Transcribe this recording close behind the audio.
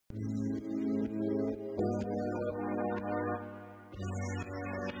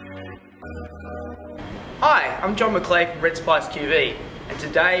Hi, I'm John McLeay from Red Spice QV, and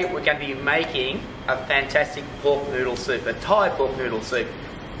today we're going to be making a fantastic pork noodle soup, a Thai pork noodle soup.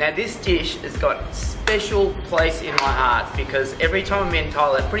 Now this dish has got a special place in my heart because every time I'm in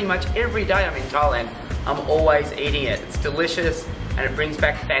Thailand, pretty much every day I'm in Thailand, I'm always eating it. It's delicious and it brings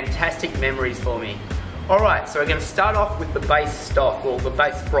back fantastic memories for me. Alright, so we're going to start off with the base stock, or the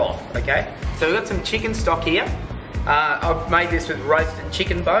base broth, okay? So we've got some chicken stock here. I've made this with roasted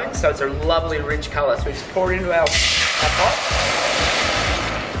chicken bones, so it's a lovely rich colour. So we just pour it into our pot.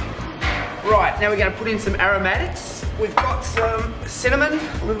 Right, now we're going to put in some aromatics. We've got some cinnamon,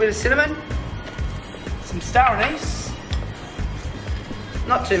 a little bit of cinnamon, some star anise,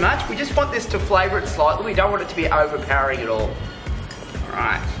 not too much. We just want this to flavour it slightly. We don't want it to be overpowering at all.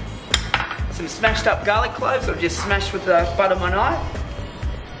 Alright, some smashed up garlic cloves I've just smashed with the butt of my knife.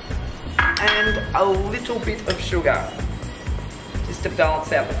 And a little bit of sugar, just to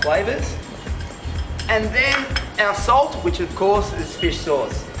balance out the flavours. And then our salt, which of course is fish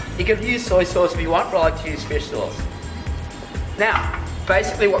sauce. You can use soy sauce if you want, but I like to use fish sauce. Now,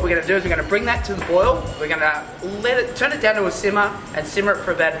 basically what we're going to do is we're going to bring that to the boil. We're going to turn it down to a simmer and simmer it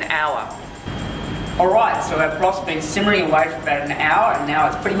for about an hour. Alright, so our broth's been simmering away for about an hour and now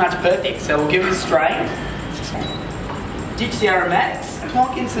it's pretty much perfect. So we'll give it a strain, ditch the aromatics, and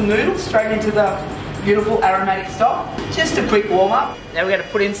plonk in some noodles straight into the beautiful aromatic stock. Just a quick warm up. Now we're going to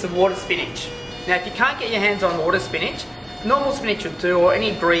put in some water spinach. Now if you can't get your hands on water spinach, normal spinach would do, or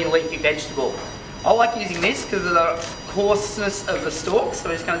any green leafy vegetable. I like using this because of the coarseness of the stalks, so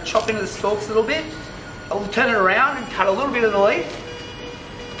we're just going to chop into the stalks a little bit. I'll turn it around and cut a little bit of the leaf.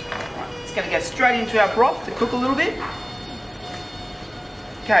 Right, it's going to go straight into our broth to cook a little bit.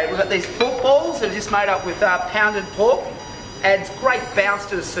 Okay, we've got these pork balls that are just made up with pounded pork. Adds great bounce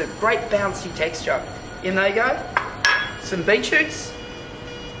to the soup, great bouncy texture. In there you go. Some beet shoots,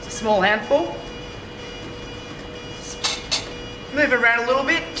 it's a small handful. Move it around a little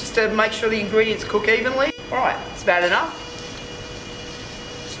bit just to make sure the ingredients cook evenly. Alright, that's about enough.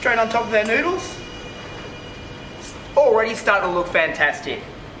 Straight on top of our noodles. It's already starting to look fantastic.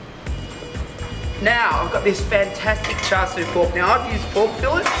 Now, I've got this fantastic char siu pork. Now, I've used pork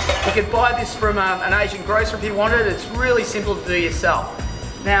fillet. You could buy this from an Asian grocer if you wanted. It's really simple to do yourself.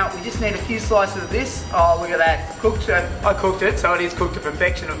 Now, we just need a few slices of this. Oh, look at that. I cooked it, so it is cooked to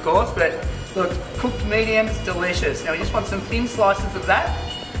perfection, of course. But look, cooked medium, it's delicious. Now, we just want some thin slices of that.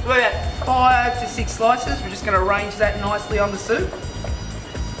 About 5 to 6 slices. We're just going to arrange that nicely on the soup.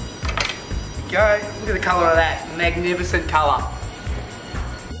 There we go. Look at the colour of that. Magnificent colour.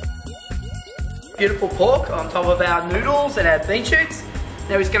 Beautiful pork on top of our noodles and our beet shoots.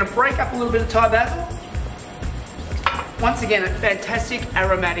 Now we're just going to break up a little bit of Thai basil. Once again, a fantastic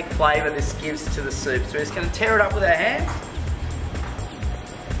aromatic flavour this gives to the soup. So we're just going to tear it up with our hands.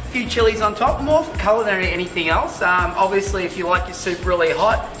 A few chilies on top, more for colour than anything else. Obviously, if you like your soup really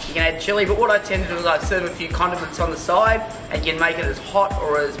hot, you can add chili. But what I tend to do is I serve a few condiments on the side, and you can make it as hot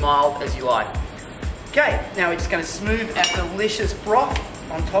or as mild as you like. Okay, now we're just going to smooth our delicious broth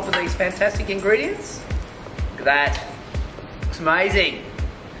on top of these fantastic ingredients. Look at that. Looks amazing.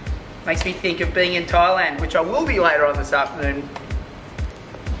 Makes me think of being in Thailand, which I will be later on this afternoon.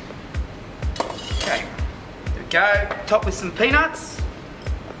 Okay, there we go. Top with some peanuts.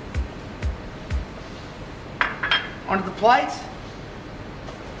 Onto the plate.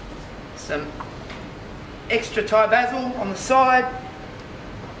 Some extra Thai basil on the side.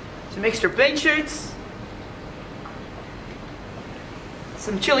 Some extra beet shoots.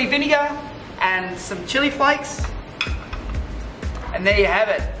 Some chili vinegar and some chili flakes. And there you have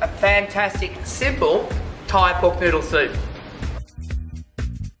it, a fantastic, simple Thai pork noodle soup.